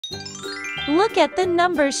Look at the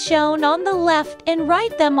numbers shown on the left and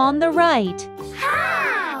write them on the right.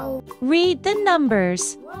 How? Read the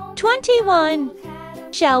numbers. 21.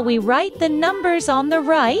 Shall we write the numbers on the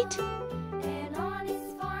right?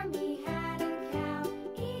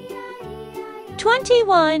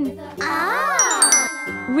 21.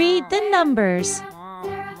 Read the numbers.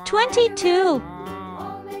 22.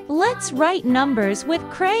 Let's write numbers with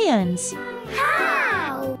crayons.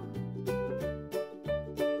 How?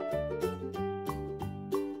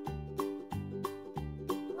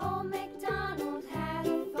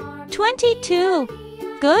 22.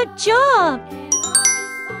 Good job!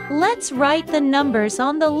 Let's write the numbers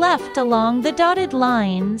on the left along the dotted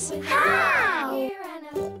lines. How?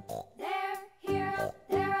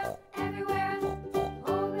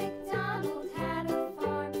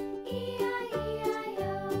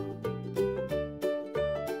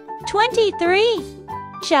 23.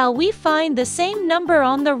 Shall we find the same number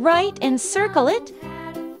on the right and circle it?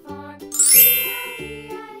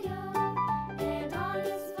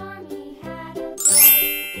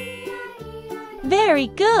 Very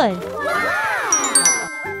good.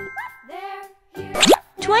 Wow!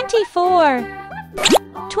 24.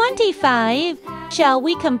 25. Shall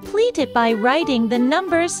we complete it by writing the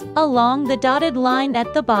numbers along the dotted line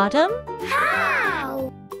at the bottom? How?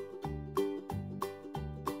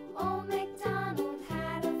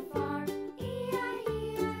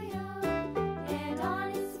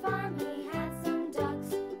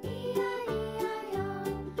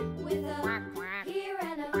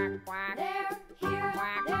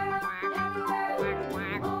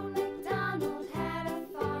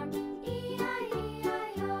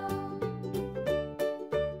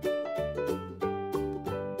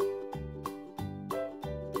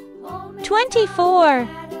 24.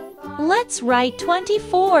 Let's write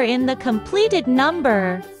 24 in the completed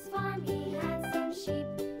number.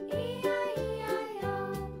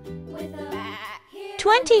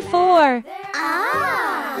 24.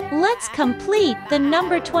 Let's complete the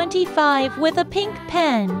number 25 with a pink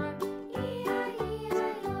pen.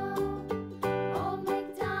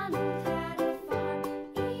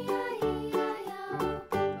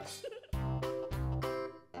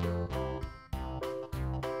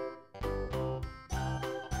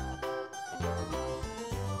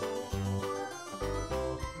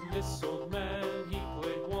 This old man, he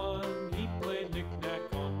played one. He played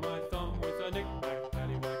knick-knack on my thumb with a knick-knack,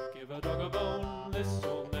 paddywhack, give a dog a bone. This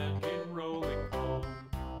old man came rolling home.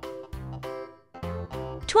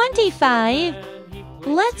 25.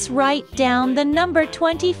 Let's write down the number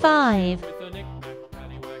 25. With a knick-knack,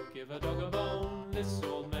 paddywhack, give a dog a bone. This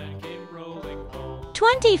old man came rolling home.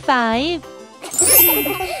 25.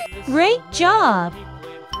 Great job!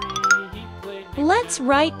 He played Let's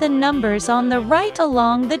write the numbers on the right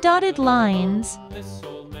along the dotted lines. This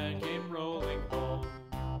old man came rolling home.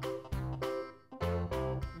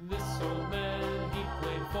 This old man, he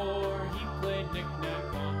played four. He played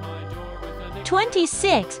knick-knack on my door with a knick-knack.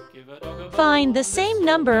 26. Give a dog a bone. Find the same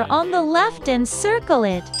number on the left and circle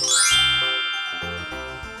it. This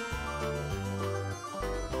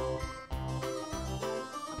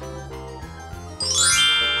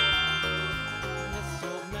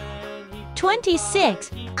old man, he 26.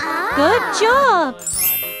 Good job!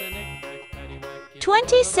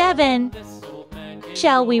 27.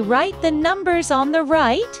 Shall we write the numbers on the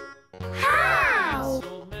right? How?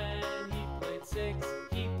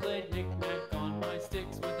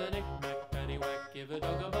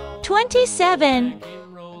 27.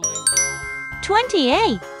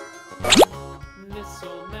 28. This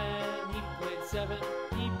old man, he played seven.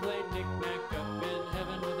 He played knick-knack up in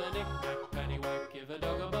heaven with a knick-knack, paddywhack, give a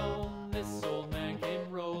dog a bone. This old man came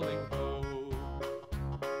rolling home.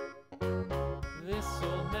 This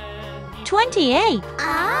old man, he 28.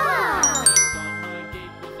 Ah! on my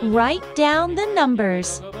gate with a Write down the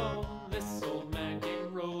numbers. dog a bone. This old man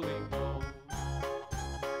came rolling home.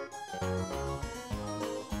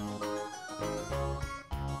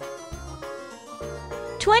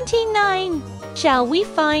 29. Shall we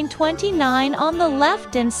find 29 on the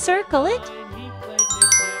left and circle it? He played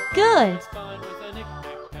knick-knack. Good. It's fine with a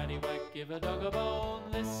knick-knack, paddywhack, give a dog a bone.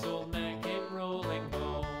 This old man came rolling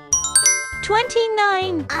home.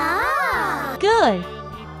 29. Ah! Good.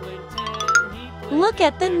 He played 10. He played Look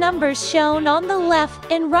at the numbers shown on the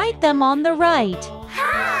left and write them on the right.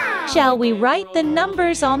 How? Shall we write the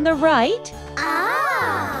numbers on the right?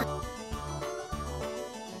 Ah!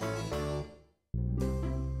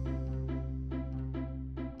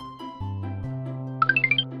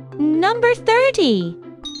 Number 30.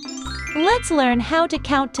 Let's learn how to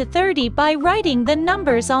count to 30 by writing the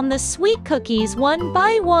numbers on the sweet cookies one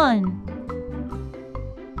by one.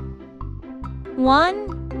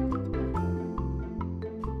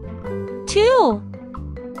 1, 2,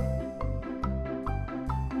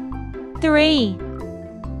 3,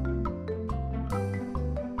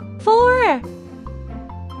 4,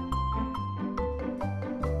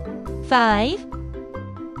 5,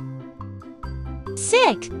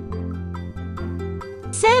 6,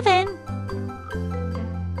 7,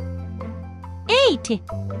 8,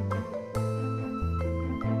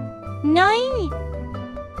 9,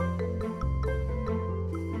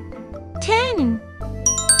 10.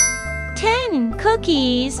 10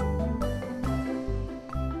 cookies.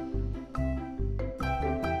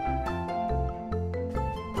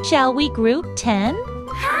 Shall we group 10?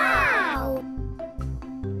 How?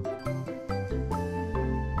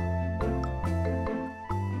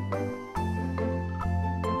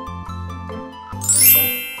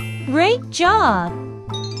 Great job!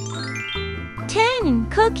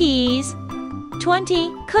 10 cookies,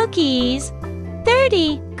 20 cookies,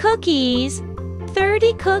 30 cookies,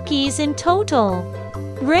 30 cookies in total.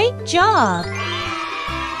 Great job!